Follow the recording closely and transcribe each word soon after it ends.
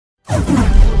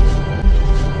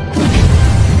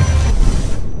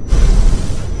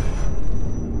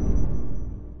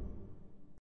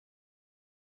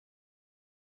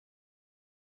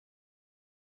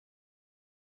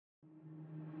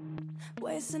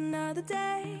It's another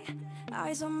day,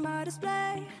 eyes on my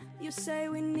display. You say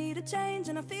we need a change,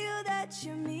 and I feel that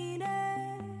you mean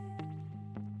it.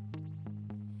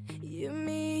 You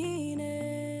mean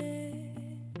it.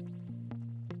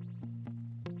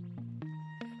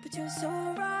 But you're so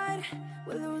right,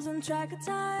 we're losing track of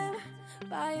time,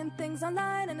 buying things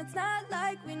online, and it's not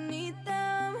like we need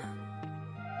them.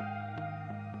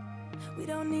 We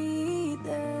don't need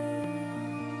them.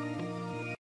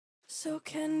 So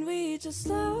can we just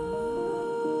slow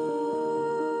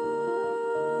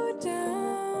down?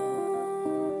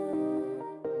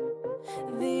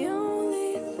 The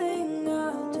only thing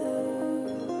I'll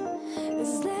do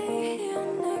is lay here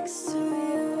next to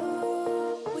you.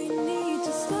 We need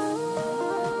to slow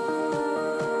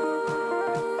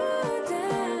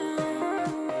down.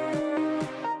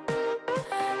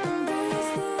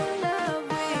 Embrace the love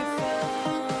we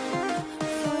found.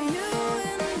 For you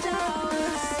and I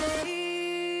were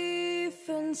safe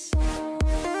and sound.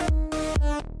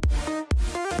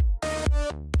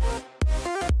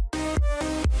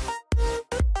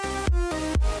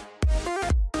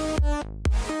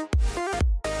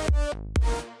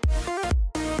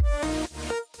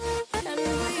 And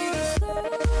we slow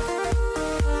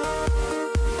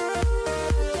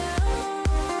down.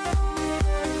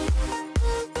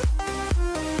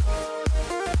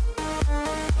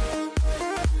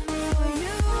 For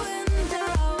you and I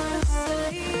were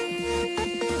safe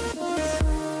and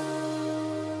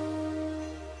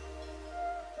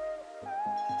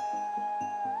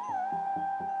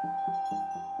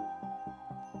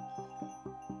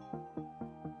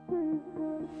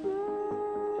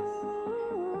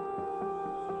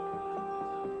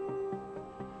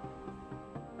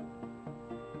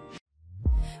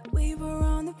we were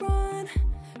on the run,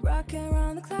 rocking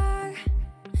around the clock.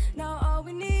 Now all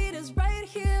we need is right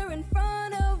here in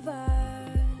front of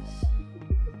us.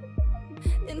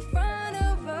 In front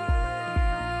of us.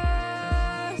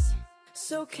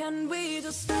 So can we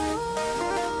just slow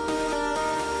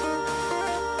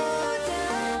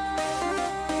down?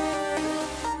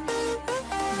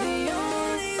 The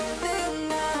only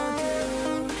thing I'll do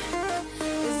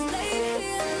is lay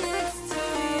here next to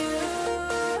you.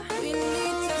 We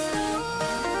need to slow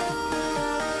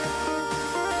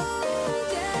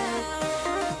down.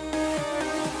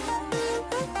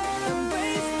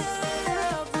 Embrace the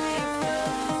love we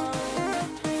found.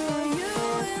 For you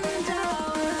and I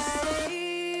were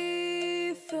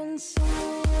safe and sound.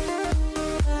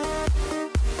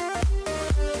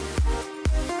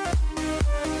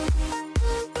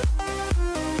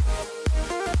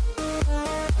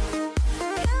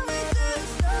 Can we just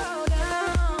slow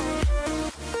down?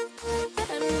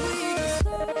 And we just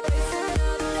slow It's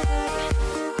another day,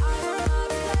 eyes on my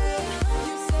display.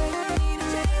 You say we need a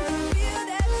change, and I feel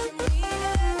that you mean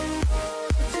it.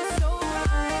 But you're so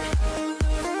right,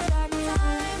 we're losing track of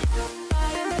time,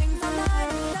 buying things online,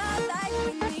 it's not like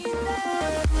we need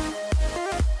them.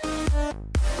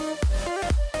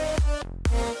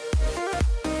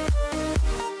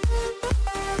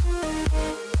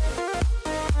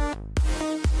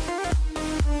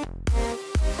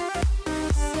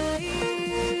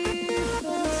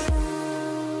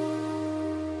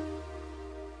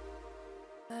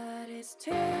 But it's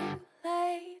too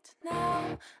late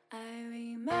now. I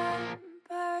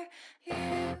remember you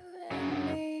and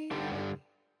me,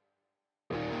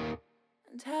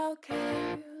 and how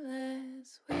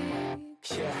careless we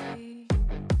could Yeah. be.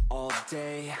 All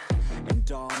day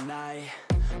and all night,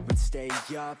 we'd stay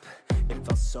up, it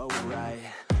felt so right.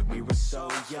 We were so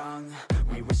young,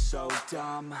 we were so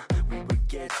dumb. We would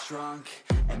get drunk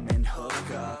and then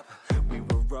hook up. We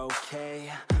were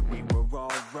okay, we were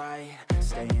alright,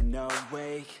 staying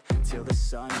awake till the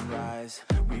sunrise.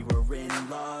 We were in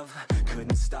love,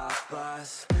 couldn't stop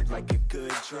us, like a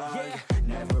good drug,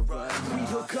 never enough. We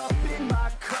hook up in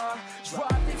my car,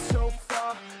 driving so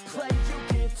far, play your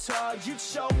guitar, you'd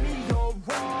show me your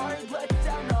art, let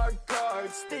down our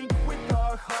guards, think with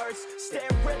our hearts,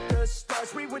 stare at the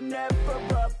stars, we were never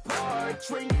apart,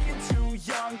 drinking too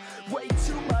young, way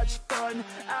too much fun,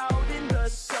 out in the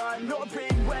sun, no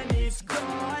pain when it's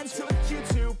gone, took you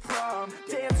to prom,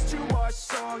 dance to our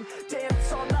song,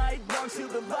 dance all night long till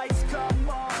the lights come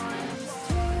on. It's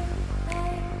too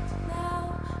late now.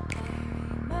 I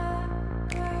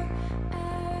remember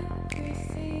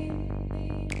everything,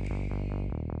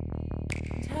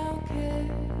 and how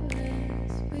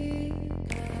careless we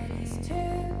got. It's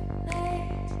too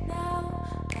late now.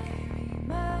 I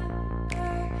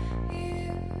remember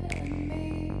you and me,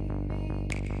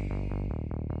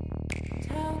 and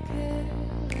how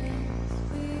careless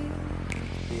we.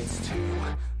 It's too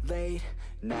late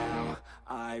now,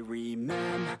 I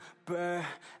remember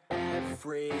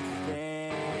everything,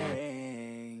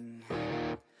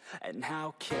 and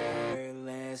how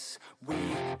careless we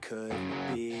could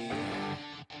be,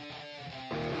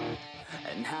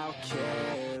 and how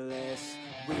careless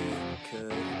we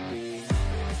could be.